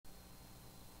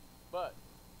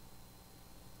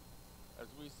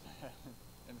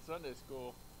Sunday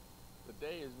school, the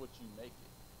day is what you make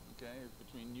it. Okay, it's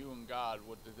between you and God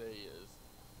what the day is.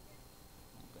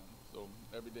 Okay, so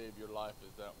every day of your life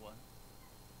is that way.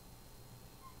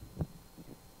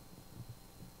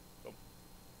 So,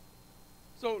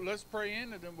 so let's pray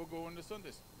in, and then we'll go into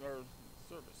Sunday or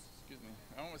service. Excuse me.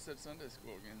 I almost said Sunday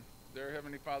school again. Dear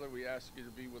Heavenly Father, we ask you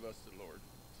to be with us, Lord,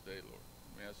 today, Lord.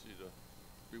 We ask you to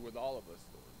be with all of us,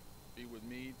 Lord. Be with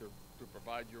me to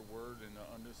provide your word in an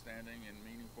understanding and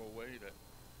meaningful way that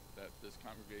this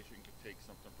congregation could take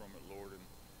something from it, Lord,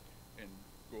 and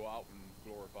go out and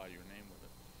glorify your name with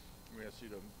it. We ask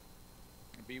you to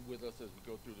be with us as we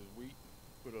go through this week.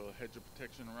 Put a hedge of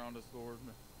protection around us, Lord,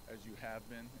 as you have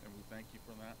been, and we thank you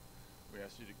for that. We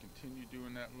ask you to continue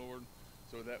doing that, Lord,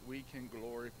 so that we can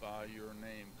glorify your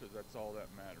name, because that's all that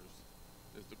matters,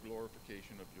 is the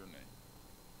glorification of your name.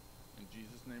 In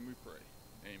Jesus' name we pray.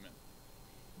 Amen.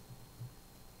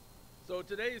 So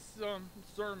today's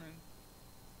sermon,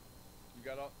 you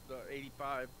got the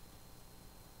 85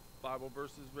 Bible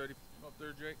verses ready up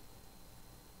there, Jake?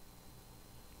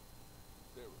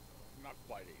 There we go. Not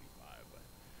quite 85,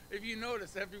 but if you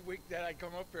notice, every week that I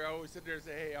come up here, I always sit there and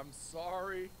say, hey, I'm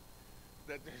sorry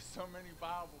that there's so many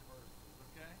Bible verses,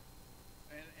 okay?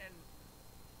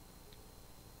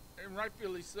 And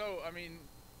rightfully so. I mean,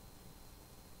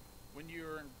 when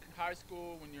you're in high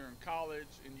school, when you're in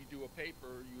college, and you do a paper,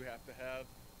 you have to have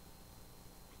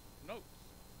notes,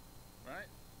 right?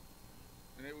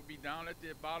 And it would be down at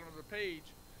the bottom of the page,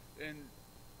 and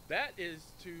that is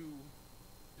to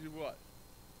do what?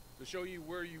 To show you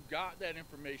where you got that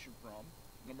information from,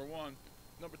 number one.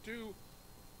 Number two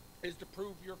is to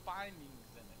prove your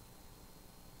findings in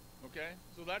it, okay?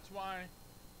 So that's why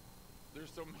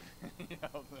there's so many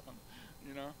of them,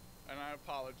 you know, and I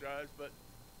apologize, but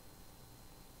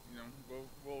you know,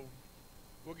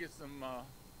 we'll get some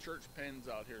church pens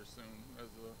out here soon,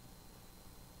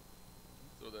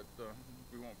 so that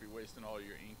we won't be wasting all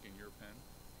your ink in your pen.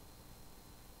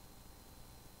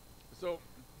 So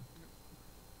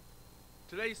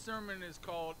today's sermon is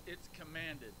called "It's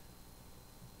Commanded."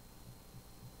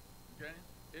 Okay,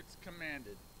 it's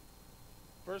commanded.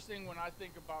 First thing when I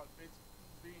think about it's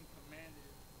being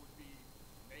commanded would be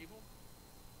naval.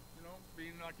 You know,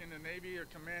 being like in the Navy, a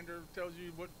commander tells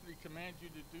you what he commands you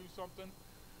to do something,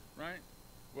 right?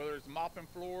 Whether it's mopping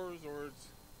floors or it's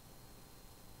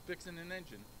fixing an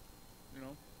engine, you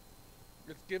know,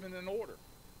 it's given an order,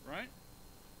 right?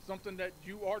 Something that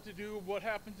you are to do. What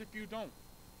happens if you don't?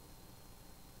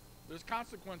 There's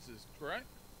consequences, correct?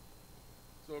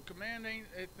 So a command ain't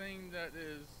a thing that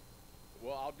is,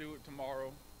 well, I'll do it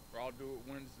tomorrow or I'll do it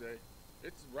Wednesday.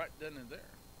 It's right then and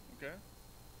there, okay?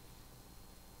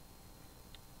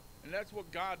 And that's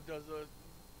what God does.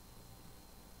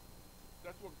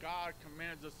 That's what God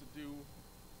commands us to do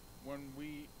when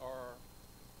we are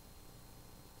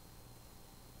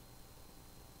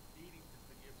needing to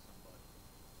forgive somebody.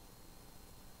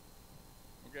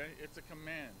 Okay? It's a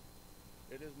command.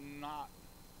 It is not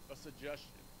a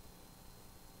suggestion.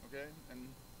 Okay? And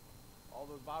all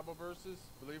those Bible verses,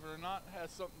 believe it or not,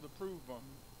 has something to prove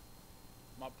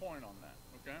my point on that.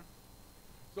 Okay?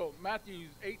 So Matthew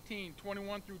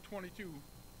 18:21 through 22,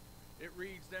 it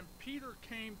reads, Then Peter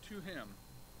came to him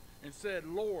and said,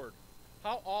 Lord,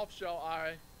 how oft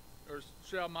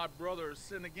shall my brother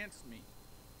sin against me,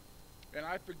 and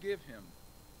I forgive him?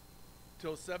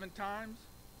 Till 7 times?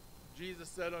 Jesus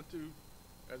said unto,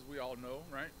 as we all know,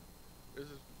 right? This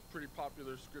is pretty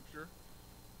popular scripture.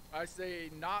 I say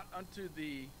not unto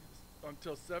thee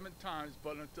until 7 times,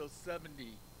 but until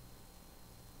 70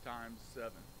 times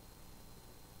 7.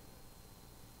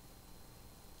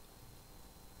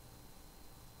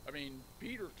 I mean,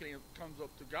 Peter comes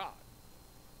up to God.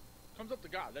 Comes up to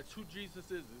God. That's who Jesus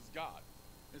is God.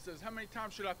 It says, how many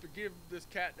times should I forgive this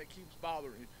cat that keeps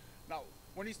bothering me? Now,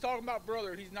 when he's talking about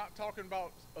brother, he's not talking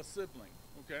about a sibling,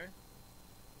 okay?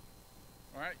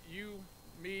 All right? You,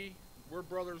 me, we're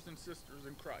brothers and sisters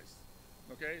in Christ,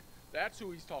 okay? That's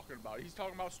who he's talking about. He's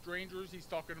talking about strangers. He's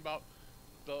talking about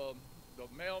the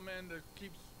mailman that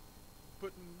keeps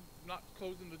not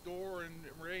closing the door, and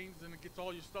it rains and it gets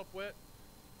all your stuff wet.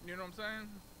 You know what I'm saying?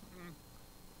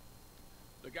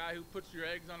 The guy who puts your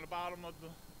eggs on the bottom of the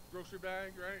grocery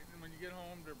bag, right? And when you get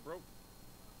home, they're broke,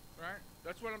 right?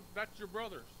 That's your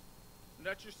brothers, and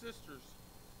that's your sisters,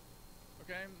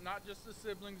 okay? Not just the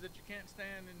siblings that you can't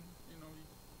stand, and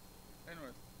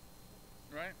anyway,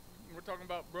 right? We're talking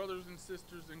about brothers and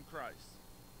sisters in Christ.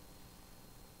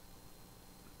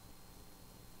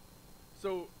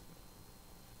 So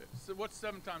what's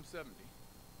 7 times 70?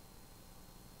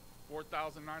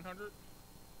 4,900?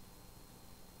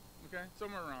 Okay,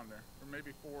 somewhere around there, or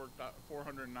maybe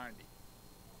 490,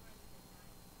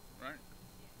 right?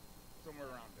 Somewhere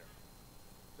around there.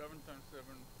 7 times 7.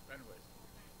 Anyways,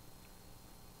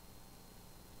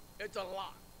 it's a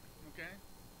lot. Okay,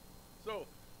 so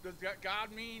does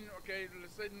God mean? Okay,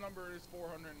 let's say the number is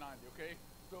 490. Okay,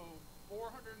 so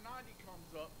 490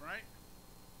 comes up right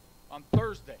on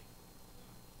Thursday.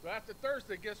 So after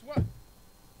Thursday, guess what?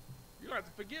 You don't have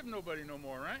to forgive nobody no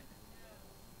more, right?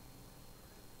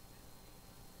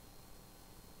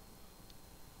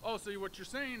 Oh, so what you're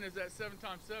saying is that 7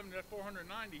 times 7, that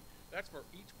 490, that's for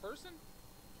each person?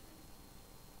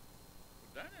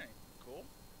 That ain't cool.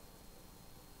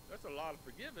 That's a lot of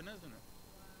forgiving, isn't it?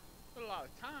 That's a lot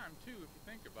of time, too, if you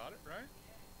think about it, right?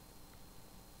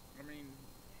 I mean,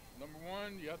 number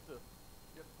one, you have to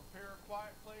prepare a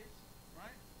quiet place,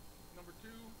 right? Number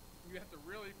two, you have to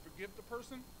really forgive the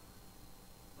person,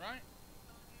 right?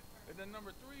 And then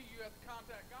number three, you have to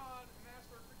contact God and ask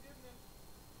for forgiveness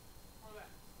for that,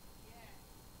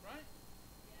 right?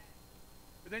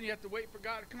 But then you have to wait for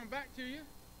God to come back to you.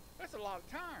 That's a lot of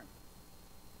time.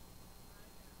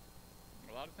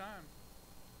 A lot of time.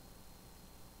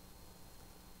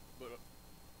 But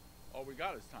all we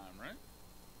got is time, right?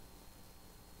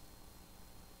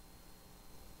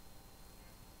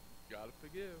 Gotta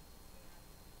forgive.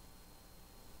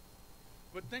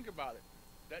 But think about it.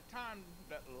 That time,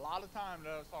 that a lot of time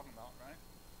that I was talking about, right?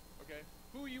 Okay.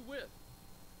 Who are you with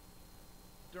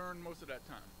during most of that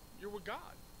time? You're with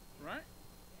God, right?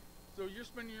 So you're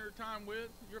spending your time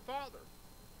with your Father.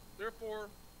 Therefore,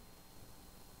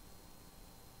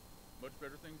 much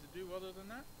better things to do other than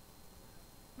that?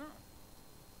 No.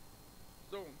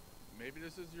 So maybe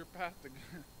this is your path to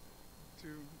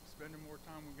spending more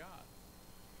time with God.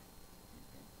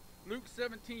 Luke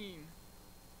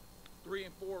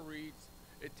 17:3-4 reads,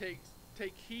 take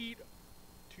heed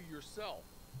to yourself.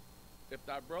 If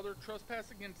thy brother trespass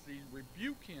against thee,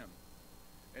 rebuke him.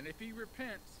 And if he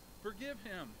repents, forgive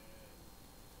him.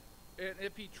 And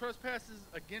if he trespasses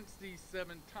against thee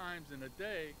 7 times in a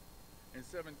day, and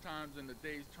 7 times in the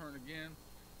days turn again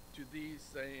to thee,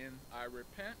 saying, I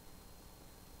repent,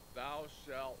 thou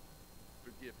shalt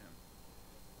forgive him.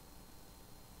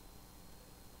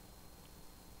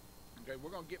 Okay,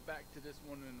 we're going to get back to this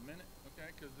one in a minute,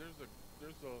 okay? Because there's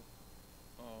a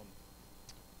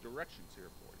directions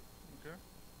here for you, okay?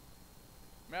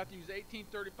 Matthew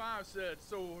 18:35 said,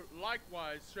 so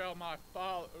likewise shall my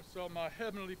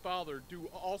heavenly Father do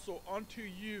also unto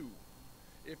you,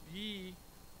 if ye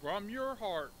from your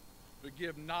heart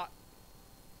forgive not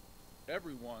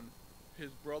everyone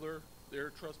his brother their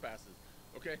trespasses.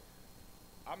 Okay,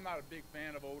 I'm not a big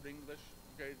fan of Old English.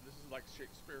 Okay, this is like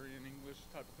Shakespearean English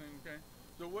type of thing. Okay,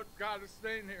 so what God is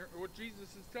saying here, what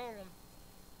Jesus is telling them,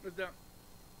 is that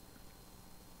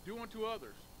do unto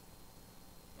others.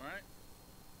 All right,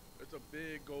 it's a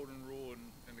big golden rule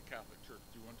in the Catholic Church: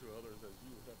 do unto others as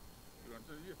you would have do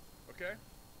unto you. Okay,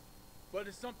 but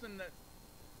it's something that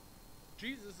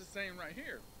Jesus is saying right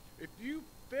here. If you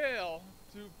fail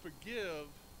to forgive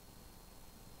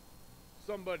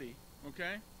somebody,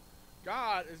 okay,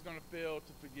 God is going to fail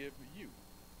to forgive you.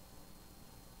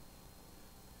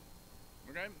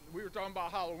 Okay, we were talking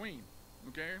about Halloween,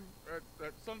 okay,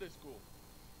 at Sunday school,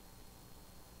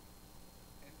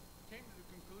 and came to the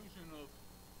conclusion of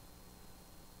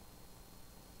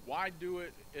why do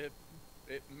it if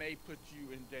it may put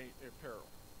you in peril.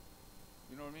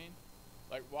 You know what I mean?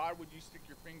 Like, why would you stick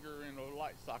your finger in a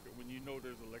light socket when you know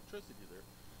there's electricity there?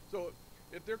 So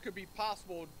if there could be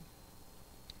possible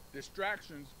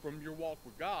distractions from your walk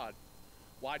with God,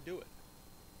 why do it?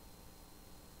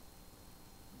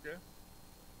 Okay?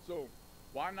 So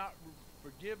why not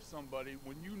forgive somebody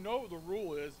when you know the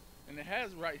rule is, and it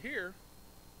has right here,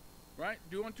 right?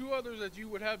 Do unto others as you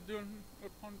would have done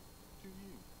unto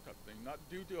you, type of thing. Not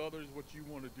do to others what you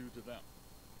want to do to them.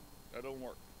 That don't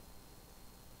work.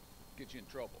 Get you in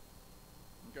trouble.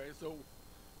 Okay, so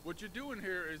what you're doing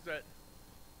here is that,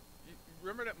 you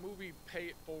remember that movie Pay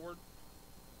It Forward,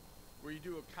 where you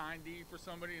do a kind deed for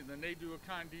somebody and then they do a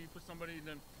kind deed for somebody, and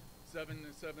then 7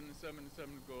 and 7 and 7 and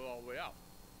 7 go all the way out.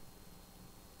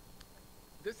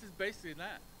 This is basically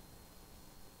that.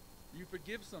 You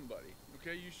forgive somebody,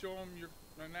 okay? You show them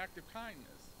an act of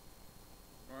kindness,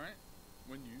 all right?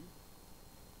 When you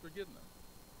forgive them,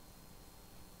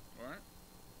 all right?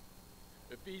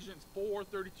 Ephesians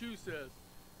 4:32 says,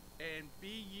 and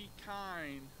be ye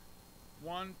kind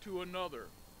one to another,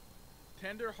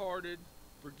 tender-hearted,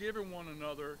 forgiving one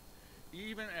another,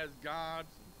 even as God,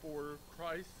 for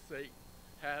Christ's sake,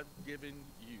 hath given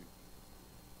you,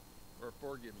 or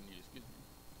forgiven you, excuse me.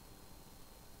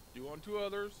 Do unto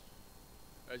others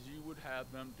as you would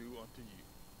have them do unto you.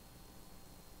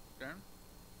 Okay?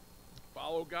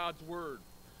 Follow God's word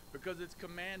because it's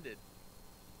commanded.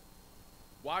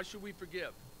 Why should we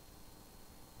forgive?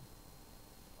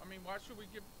 I mean, why should we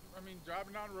give? I mean,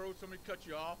 driving down the road, somebody cut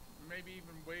you off, maybe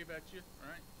even wave at you,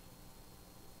 right?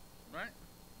 Right?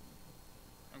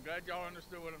 I'm glad y'all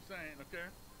understood what I'm saying, okay?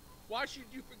 Why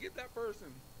should you forgive that person?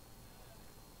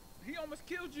 He almost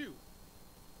killed you.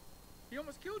 He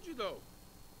almost killed you, though.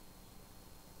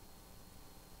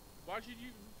 Why should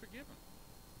you forgive him?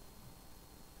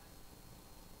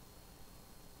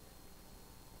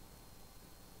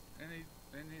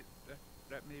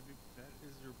 That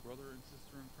is your brother and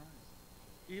sister in Christ,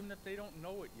 even if they don't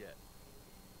know it yet.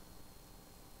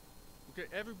 Okay,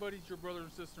 everybody's your brother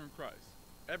and sister in Christ.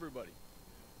 Everybody,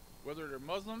 whether they're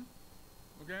Muslim,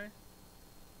 okay.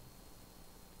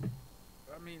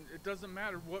 I mean, it doesn't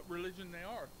matter what religion they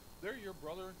are. They're your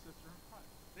brother and sister in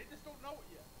Christ. They just don't know it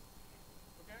yet.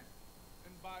 Okay,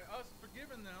 and by us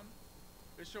forgiving them,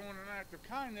 it's showing an act of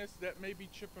kindness that may be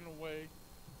chipping away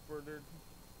for their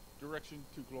direction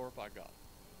to glorify God.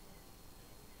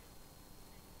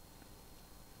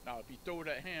 Now, if you throw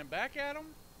that hand back at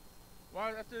them,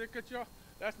 why after they cut you off,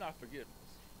 that's not forgiveness.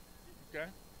 Okay?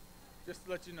 Just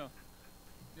to let you know.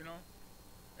 You know?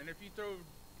 And if you throw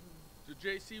the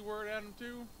JC word at them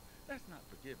too, that's not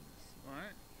forgiveness. All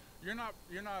right? You're not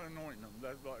anointing them.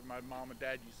 That's like my mom and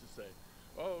dad used to say.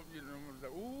 Oh, you know,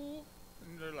 like, ooh,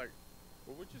 and they're like,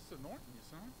 well, we're just anointing you,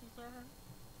 son. It's all right.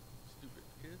 Stupid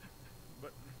kid.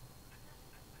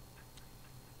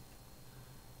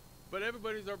 But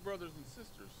everybody's our brothers and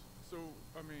sisters. So,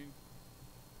 I mean,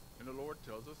 and the Lord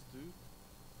tells us to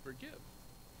forgive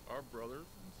our brothers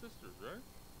and sisters, right?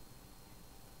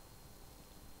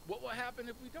 What will happen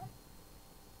if we don't?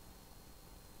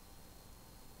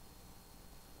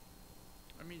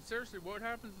 I mean, seriously, what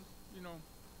happens is, you know,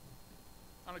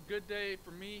 on a good day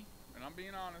for me, and I'm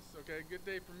being honest, okay, a good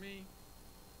day for me,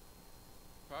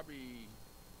 probably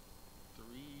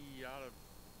 3 out of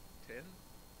 10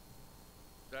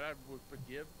 that I would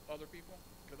forgive other people,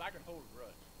 because I can hold a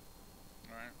grudge.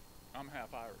 All right, I'm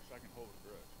half Irish. I can hold a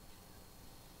grudge.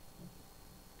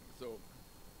 So,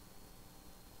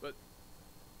 but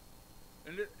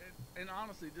and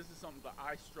honestly, this is something that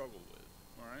I struggle with.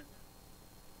 All right,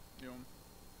 you know,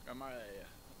 am I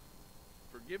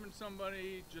forgiving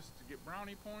somebody just to get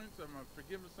brownie points? Am I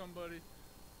forgiving somebody?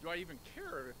 Do I even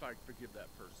care if I forgive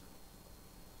that person?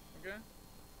 Okay.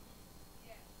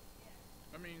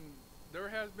 I mean, there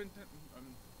has been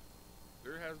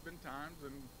times,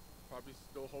 and probably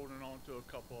still holding on to a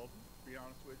couple of them, to be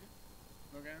honest with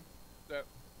you, okay, that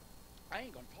I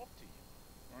ain't gonna talk to you,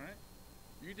 all right?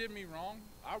 You did me wrong,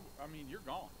 I mean, you're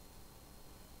gone.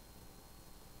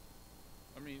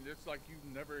 I mean, it's like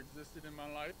you've never existed in my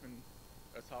life, and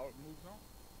that's how it moves on.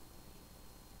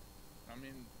 I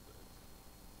mean,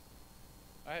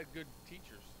 I had good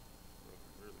teachers,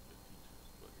 really good teachers,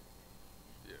 but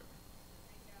yeah.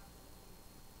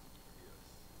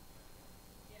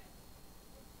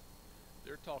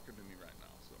 They're talking to me right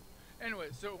now. So anyway,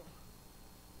 so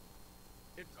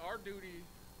it's our duty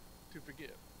to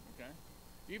forgive, okay?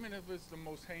 Even if it's the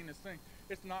most heinous thing,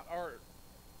 it's not our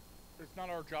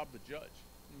job to judge,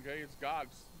 okay? It's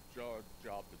God's job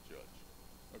to judge,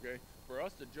 okay? For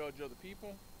us to judge other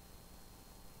people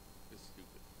is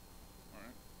stupid, all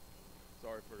right?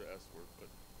 Sorry for the S word, but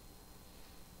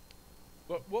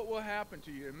what will happen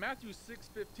to you? In Matthew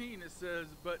 6:15 it says,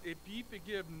 but if ye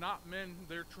forgive not men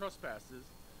their trespasses,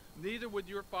 neither would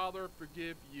your Father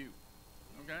forgive you.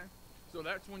 Okay? So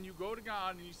that's when you go to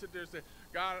God and you sit there and say,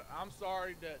 God, I'm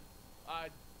sorry that I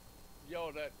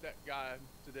yelled at that guy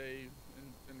today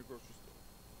in the grocery store.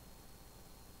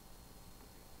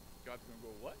 God's going to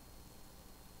go, what?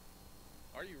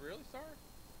 Are you really sorry?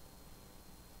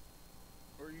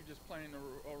 Or are you just playing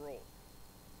a role?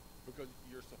 Because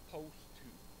you're supposed to.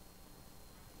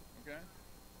 Okay?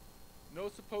 No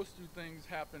supposed to things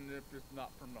happen if it's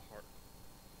not from the heart.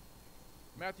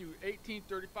 Matthew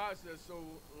 18:35 says,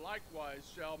 so likewise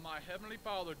shall my heavenly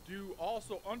Father do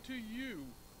also unto you,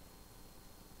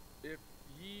 if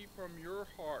ye from your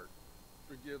heart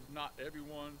forgive not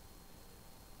everyone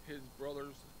his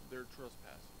brothers their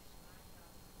trespasses.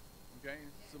 Okay?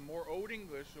 Some more old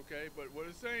English, okay? But what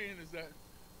it's saying is that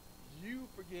you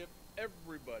forgive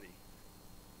everybody,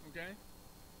 okay?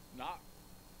 Not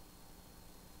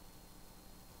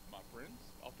my friends,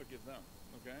 I'll forgive them,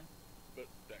 okay? But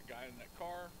that guy in that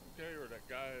car, okay, or that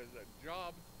guy at that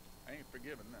job, I ain't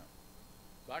forgiving them.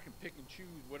 So I can pick and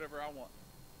choose whatever I want.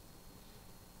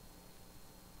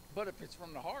 But if it's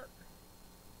from the heart,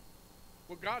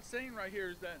 what God's saying right here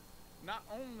is that not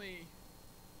only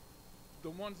the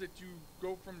ones that you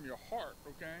go from your heart,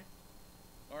 okay,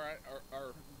 all right,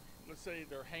 are let's say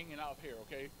they're hanging out here,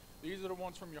 okay? These are the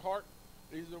ones from your heart.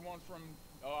 These are the ones from,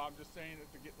 oh, I'm just saying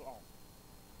it to get along,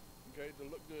 okay, to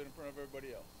look good in front of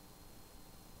everybody else.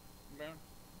 Okay?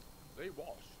 They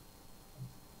wash,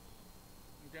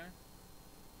 okay?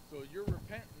 So you're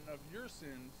repenting of your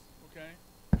sins, okay,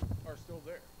 are still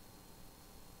there.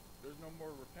 There's no more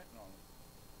repenting on them,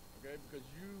 okay, because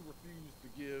you refuse to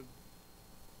give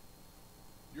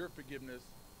your forgiveness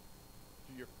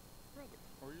to your brother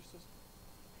or your sister.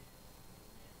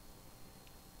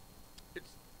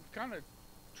 It's kind of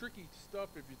tricky stuff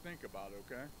if you think about it,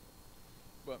 okay?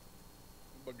 But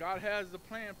God has a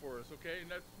plan for us, okay?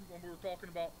 And that's when we were talking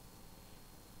about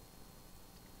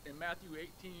in Matthew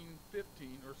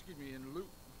 18:15, or excuse me, in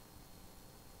Luke.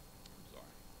 I'm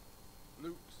sorry.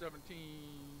 Luke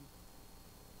 17.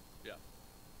 Yeah.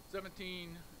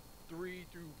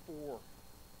 17:3-4.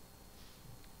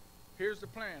 Here's the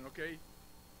plan, okay?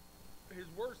 His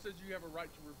word says you have a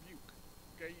right to rebuke.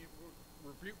 Okay?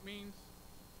 Rebuke means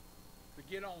to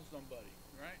get on somebody,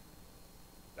 right?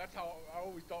 That's how I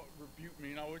always thought rebuke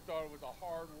mean. I always thought it was a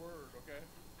hard word, okay?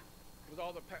 Because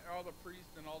all the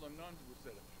priests and all the nuns would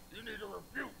say it. You need a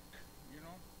rebuke, you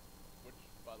know? Which,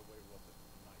 by the way, wasn't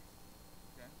nice,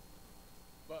 okay?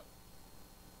 But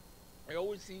it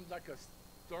always seems like a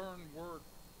stern word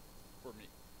for me,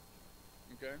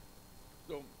 okay?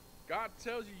 So God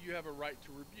tells you you have a right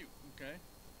to rebuke, okay?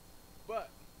 But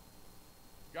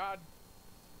God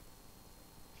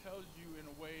tells you in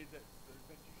a way that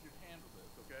you should handle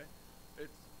this, okay?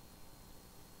 It's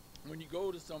when you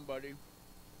go to somebody,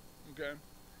 okay,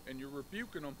 and you're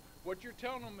rebuking them, what you're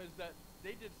telling them is that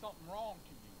they did something wrong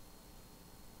to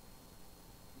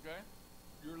you, okay?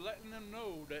 You're letting them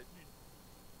know that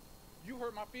you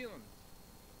hurt my feelings,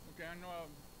 okay? I know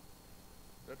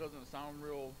that doesn't sound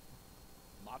real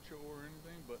macho or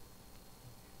anything, but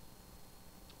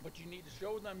you need to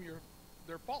show them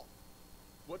their fault,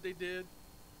 what they did.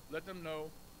 Let them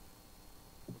know,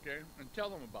 okay, and tell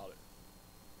them about it.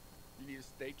 You need to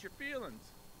state your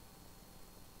feelings,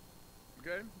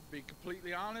 okay? Be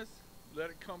completely honest. Let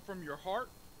it come from your heart,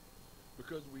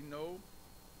 because we know.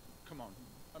 Come on,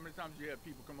 how many times you have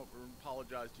people come up and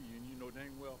apologize to you, and you know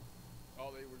dang well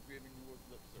all they were giving you was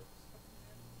lip service,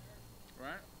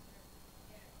 right?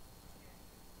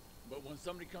 But when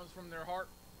somebody comes from their heart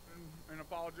and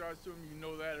apologize to them, you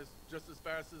know that is just as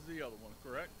fast as the other one,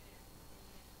 correct?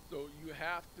 So you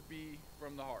have to be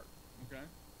from the heart, okay?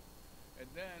 And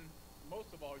then,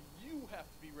 most of all, you have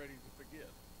to be ready to forgive,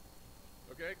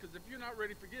 okay? Because if you're not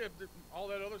ready to forgive, all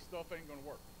that other stuff ain't going to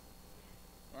work,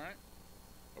 all right?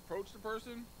 Approach the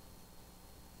person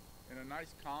in a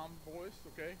nice, calm voice,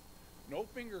 okay? No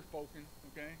finger poking,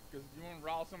 okay? Because you want to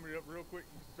rile somebody up real quick,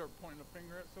 you start pointing a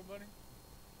finger at somebody,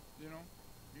 you know?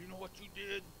 You know what you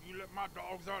did? You let my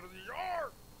dogs out of the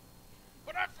yard,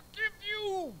 but I forgive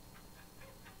you.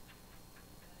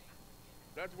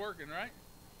 That's working, right?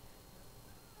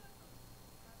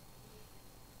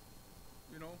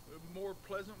 You know, a more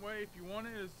pleasant way, if you want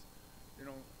it, is, you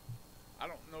know, I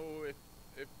don't know if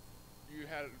you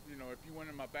had, you know, if you went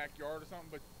in my backyard or something,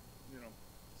 but, you know,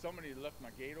 somebody left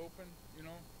my gate open, you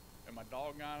know, and my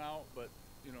dog got out, but,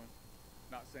 you know,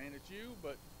 not saying it's you,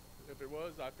 but if it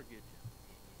was, I forgive you.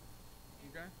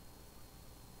 Okay?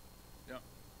 Yeah.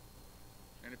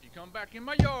 And if you come back in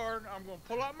my yard, I'm going to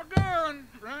pull out my gun,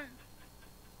 right?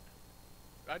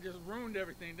 I just ruined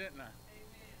everything, didn't I?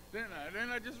 Didn't I?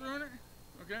 Didn't I just ruin it?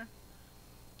 Okay?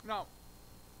 Now,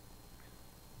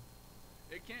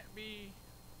 it can't be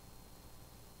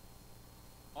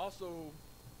also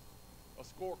a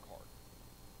scorecard.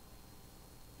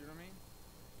 You know what I mean?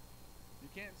 You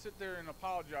can't sit there and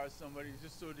apologize to somebody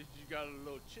just so that you got a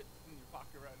little chip in your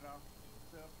pocket right now.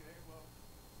 Say, okay, well,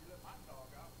 you let my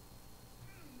dog out.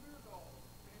 Your dog.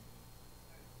 Okay?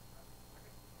 Hey, I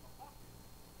got this in my pocket.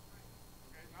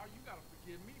 Okay, now you got to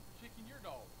forgive me for kicking your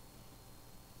dog.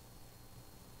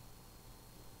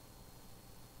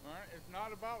 All right, it's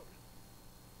not about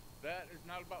that. It's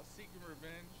not about seeking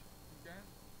revenge. Okay?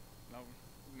 Now,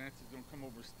 Nancy's going to come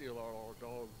over and steal all our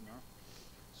dogs now.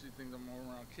 She thinks I'm all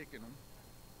around kicking them.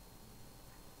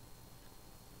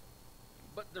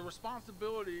 But the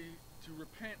responsibility to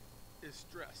repent is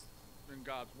stressed in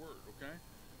God's word, okay?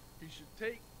 He should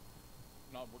take,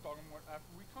 now we're talking about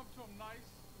after we come to him nice,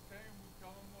 okay, and we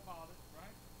tell him about it,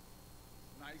 right?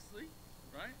 Nicely,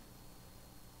 right?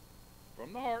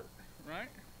 From the heart,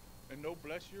 right? And no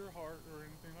bless your heart or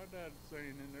anything like that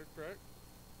saying in there, correct?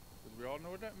 Because we all know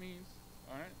what that means,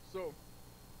 all right? So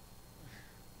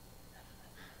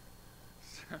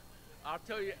I'll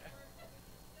tell you,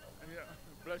 yeah,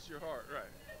 Bless your heart, right.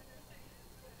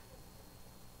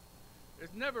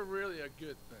 It's never really a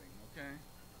good thing, okay?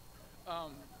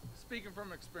 Speaking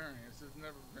from experience, it's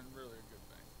never been really a good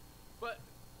thing. But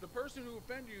the person who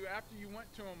offended you after you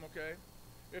went to them, okay,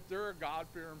 if they're a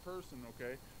God-fearing person,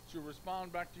 okay, should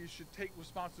respond back to you, should take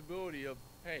responsibility of,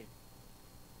 hey,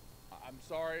 I'm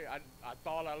sorry, I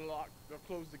thought I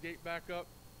closed the gate back up.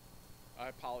 I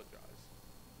apologize.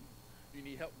 You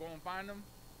need help, go and find them,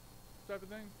 type of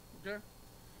thing, okay?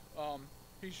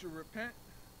 He should repent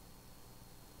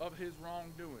of his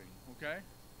wrongdoing, okay?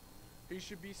 He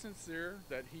should be sincere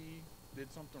that he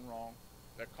did something wrong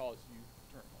that caused you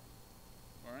turmoil,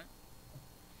 all right?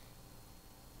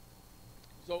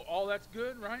 So all that's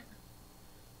good, right?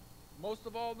 Most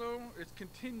of all, though, it's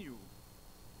continual,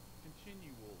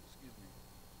 excuse me.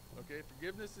 Okay,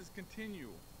 forgiveness is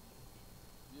continual.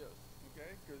 Yes,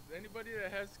 okay? Because anybody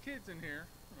that has kids in here,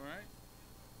 all right,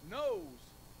 knows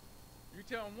you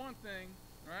tell them one thing,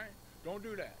 all right, don't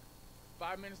do that.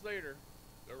 5 minutes later,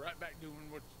 they're right back doing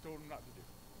what you told them not to do.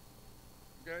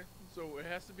 Okay? So it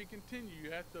has to be continued.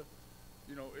 You have to,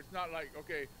 you know, it's not like,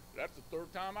 okay, that's the third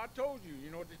time I told you.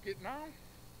 You know what this kid now?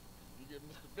 You get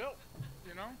Mr. Belt,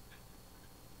 you know?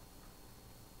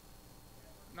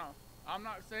 No, I'm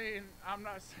not saying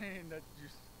that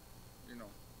you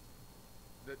know,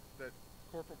 that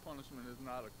corporal punishment is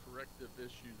not a corrective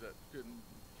issue that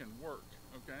can work,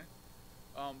 okay?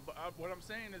 But what I'm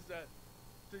saying is that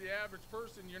to the average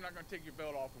person, you're not going to take your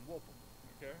belt off and whoop them,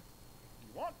 okay?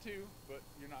 You want to, but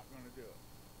you're not going to do it,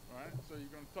 all right? So you're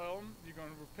going to tell them, you're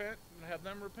going to repent, and have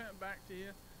them repent back to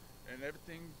you, and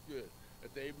everything's good.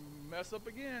 If they mess up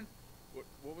again,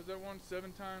 what was that one?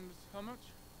 7 times how much?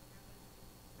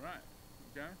 Right,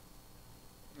 okay?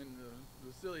 And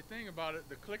the silly thing about it,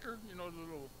 the clicker, you know,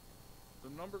 the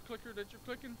number clicker that you're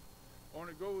clicking,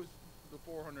 only goes to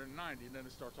 490, and then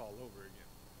it starts all over again,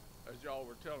 as y'all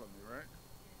were telling me, right?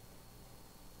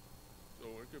 So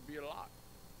it could be a lot.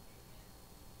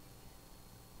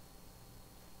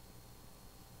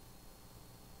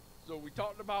 So we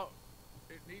talked about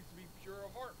it needs to be pure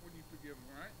of heart when you forgive them,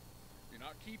 right? You're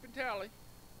not keeping tally.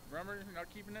 Remember, you're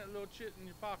not keeping that little chit in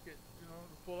your pocket, you know,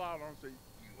 to pull out on and say,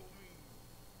 you owe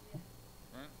me.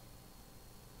 Right?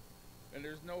 And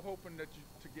there's no hoping that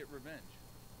to get revenge.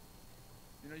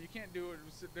 You know, you can't do it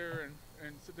and sit there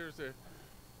and sit there and say,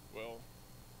 well,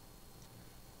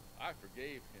 I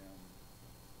forgave him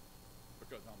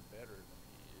because I'm better than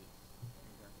he is.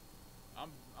 Okay?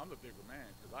 I'm the bigger man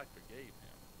because I forgave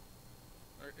him.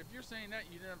 Or if you're saying that,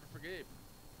 you never forgave him.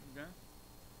 Okay?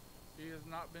 He has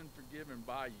not been forgiven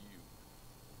by you.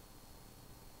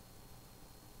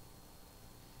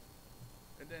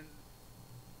 And then,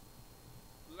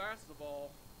 last of all,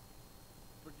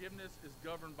 forgiveness is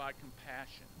governed by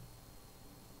compassion.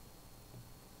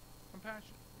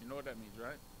 Compassion. You know what that means,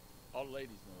 right? All the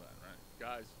ladies know that, right?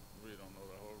 Guys really don't know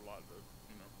that whole lot of,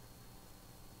 you know.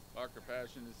 Our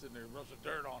compassion is sitting there and rubbing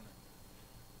dirt on it.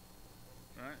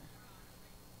 Right?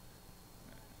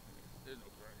 There's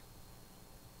no crying.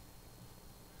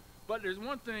 But there's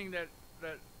one thing that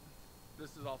this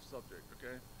is off subject,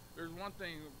 okay? There's one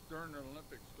thing during the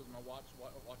Olympics, because my watch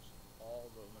watched all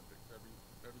the Olympics.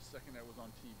 Every second that was on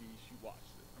TV, she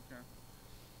watched it, okay?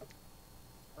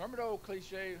 Remember the old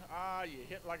cliche, you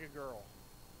hit like a girl.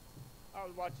 I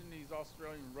was watching these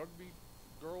Australian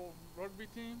rugby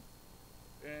team,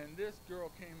 and this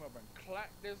girl came up and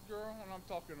clacked this girl, and I'm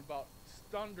talking about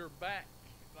stunned her back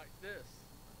like this.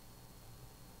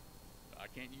 I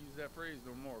can't use that phrase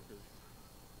no more because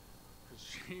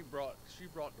she brought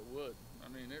the wood. I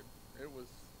mean, it was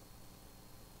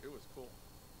cool.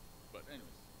 But anyways,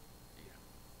 yeah.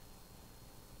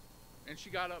 And she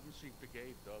got up and she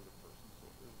forgave the other person. So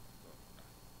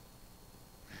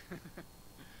it was,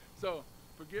 so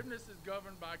forgiveness is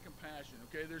governed by compassion.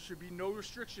 Okay, there should be no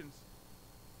restrictions.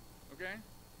 Okay,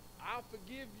 I'll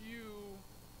forgive you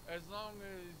as long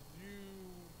as you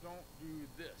don't do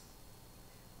this.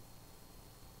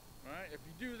 All right, if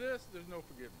you do this, there's no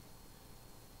forgiveness.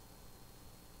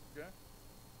 Okay?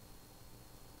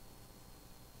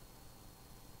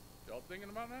 Y'all thinking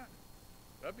about that?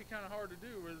 That'd be kind of hard to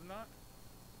do, is it not?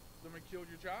 Somebody killed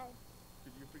your child.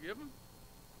 Could you forgive him?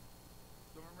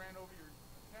 Someone ran over your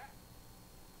cat.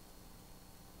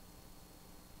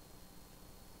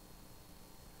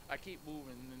 I keep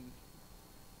moving and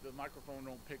the microphone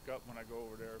don't pick up when I go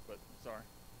over there, but sorry.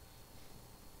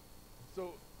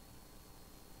 So,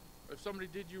 if somebody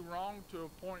did you wrong to a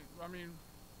point, I mean,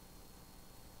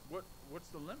 what's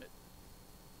the limit?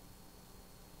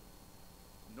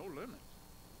 No limit.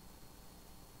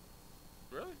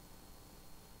 Really?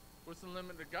 What's the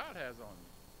limit that God has on you?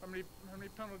 How many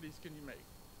penalties can you make?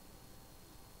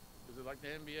 Is it like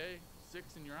the NBA?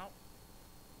 6 and you're out?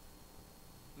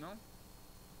 No?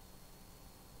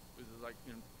 Is it like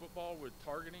in football with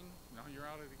targeting? Now you're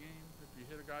out of the game if you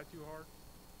hit a guy too hard?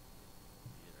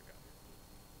 You hit a guy too hard.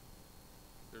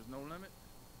 There's no limit?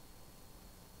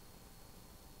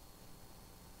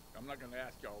 I'm not going to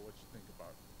ask y'all what you think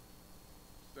about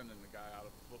sending the guy out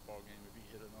of a football game if he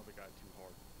hit another guy too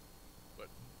hard. But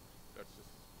that's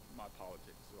just my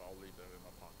politics, so I'll leave that in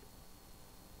my pocket.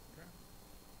 Okay?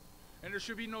 And there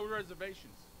should be no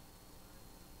reservations.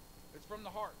 It's from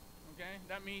the heart, okay?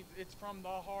 That means it's from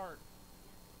the heart.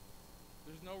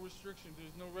 There's no restrictions.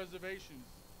 There's no reservations,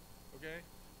 okay?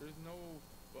 There's no,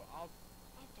 well, I'll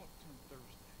talk to him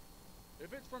Thursday.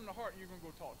 If it's from the heart, you're going to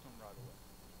go talk to him right away,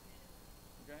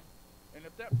 okay? And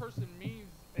if that person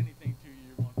means anything to you,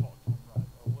 you're going to talk to him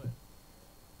right away,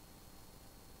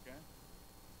 okay?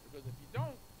 Because if you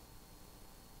don't,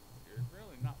 it's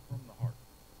really not from the heart,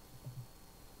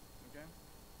 okay?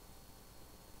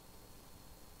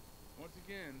 Once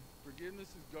again, forgiveness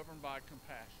is governed by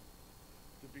compassion.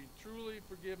 To be truly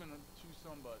forgiven to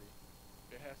somebody,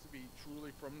 it has to be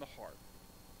truly from the heart,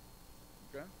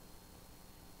 okay?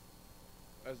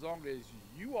 As long as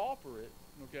you offer it,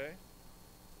 okay,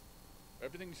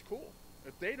 everything's cool.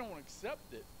 If they don't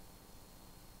accept it,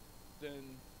 then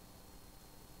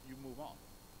you move on,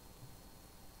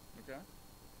 okay?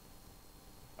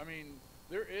 I mean,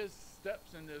 there is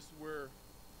steps in this where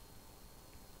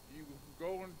you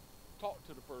go and talk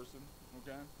to the person,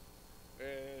 okay?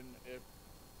 And if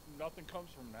nothing comes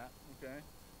from that, okay,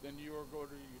 then you will go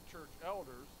to your church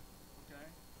elders, okay,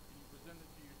 and you present it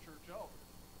to your church elders,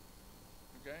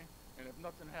 okay? And if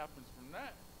nothing happens from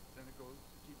that, then it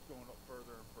keeps going up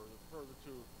further and further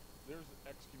to, there's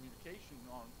excommunication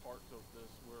on parts of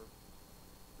this where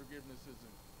forgiveness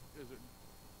isn't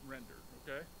rendered,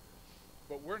 okay?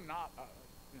 But we're not,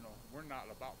 we're not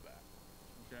about that,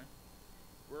 okay?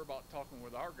 We're about talking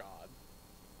with our God,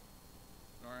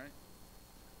 all right?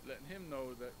 Letting him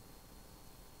know that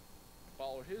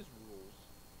follow his rules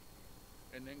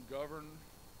and then govern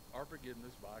our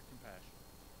forgiveness by compassion.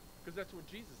 Because that's what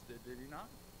Jesus did he not?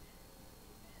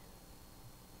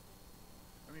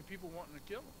 I mean, people wanting to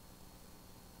kill him.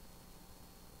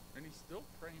 And he's still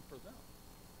praying for them.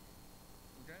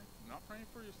 Okay? Not praying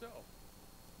for yourself.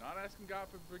 Not asking God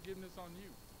for forgiveness on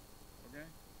you. Okay?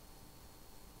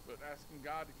 But asking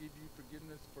God to give you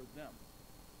forgiveness for them.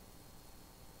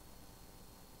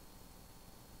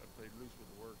 I played loose with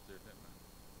the words there, didn't I?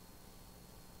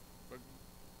 But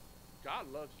God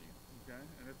loves you, okay?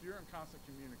 And if you're in constant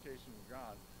communication with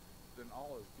God, then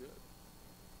all is good.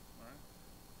 All right?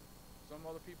 Some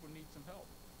other people need some help.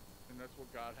 And that's what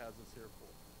God has us here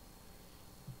for.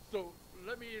 So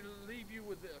let me leave you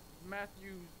with this.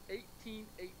 Matthew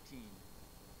 18:18.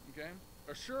 Okay?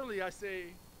 Surely I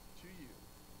say to you,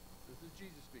 this is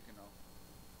Jesus speaking now,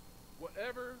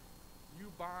 whatever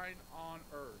you bind on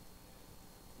earth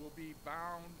will be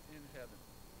bound in heaven.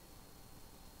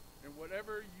 And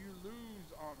whatever you lose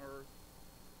on earth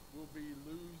will be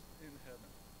loosed in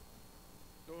heaven.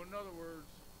 So in other words,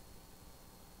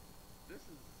 this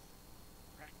is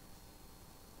practice.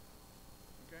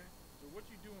 Okay? So what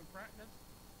you do in practice,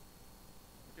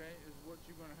 okay, is what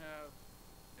you're going to have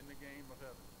in the game of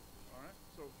heaven. All right?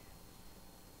 So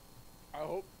I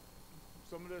hope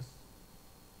some of this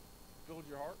filled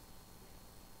your heart,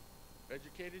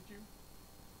 educated you,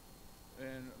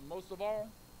 and most of all,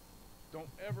 don't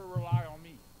ever rely on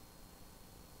me.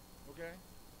 Okay?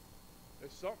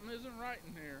 If something isn't right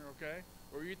in here, okay,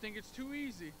 or you think it's too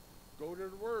easy, go to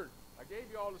the Word. I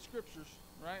gave you all the scriptures,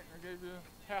 right? I gave you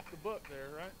half the book there,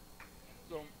 right?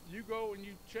 So you go and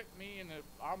you check me, and if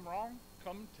I'm wrong,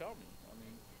 come and tell me. I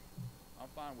mean, I'm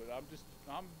fine with it.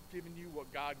 I'm giving you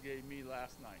what God gave me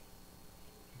last night.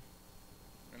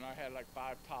 And I had like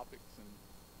 5 topics and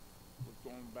was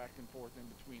going back and forth in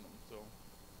between them.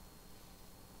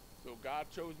 So God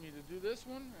chose me to do this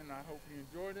one, and I hope you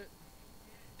enjoyed it.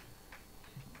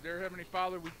 Dear Heavenly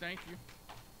Father, we thank you.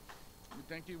 We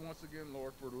thank you once again,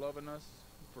 Lord, for loving us,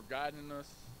 for guiding us,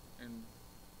 and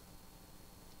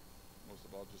most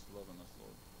of all, just loving us,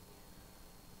 Lord.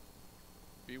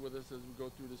 Be with us as we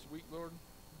go through this week, Lord,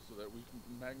 so that we can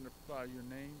magnify your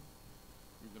name.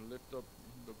 We can lift up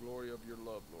the glory of your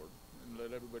love, Lord, and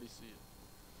let everybody see it.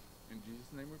 In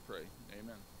Jesus' name we pray.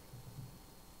 Amen.